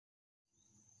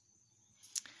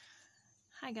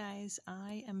Hi guys,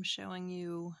 I am showing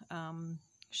you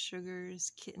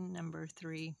Sugar's kitten number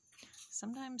 3.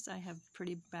 Sometimes I have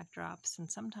pretty backdrops and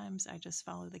sometimes I just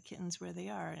follow the kittens where they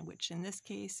are, which in this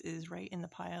case is right in the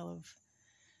pile of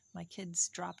my kids'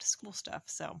 dropped school stuff.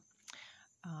 So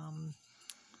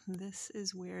this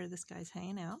is where this guy's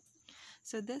hanging out.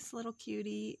 So this little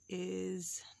cutie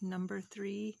is number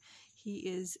 3. He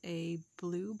is a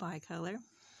blue bicolor.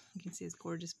 You can see his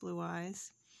gorgeous blue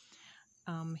eyes.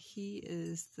 He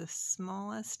is the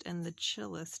smallest and the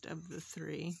chillest of the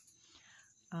 3.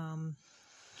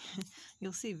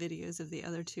 You'll see videos of the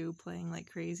other 2 playing like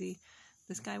crazy.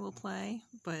 This guy will play,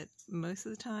 but most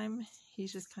of the time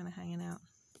he's just kind of hanging out.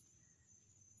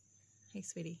 Hey,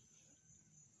 sweetie.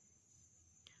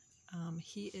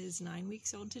 He is 9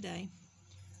 weeks old today,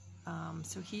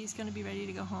 so he's going to be ready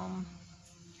to go home.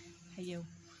 Hey, you.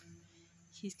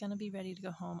 He's going to be ready to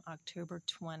go home October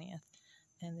 20th.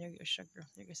 And there goes Sugar.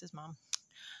 There goes his mom.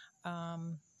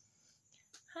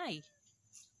 Hi.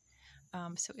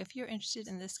 So if you're interested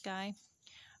in this guy,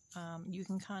 you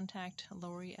can contact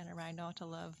Lori at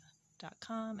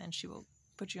aragdolltolove.com and she will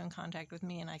put you in contact with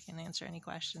me and I can answer any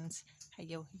questions. Hey,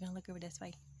 yo, you gonna look over this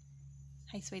way?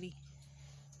 Hi, sweetie.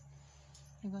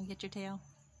 You gonna get your tail?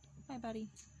 Bye, buddy.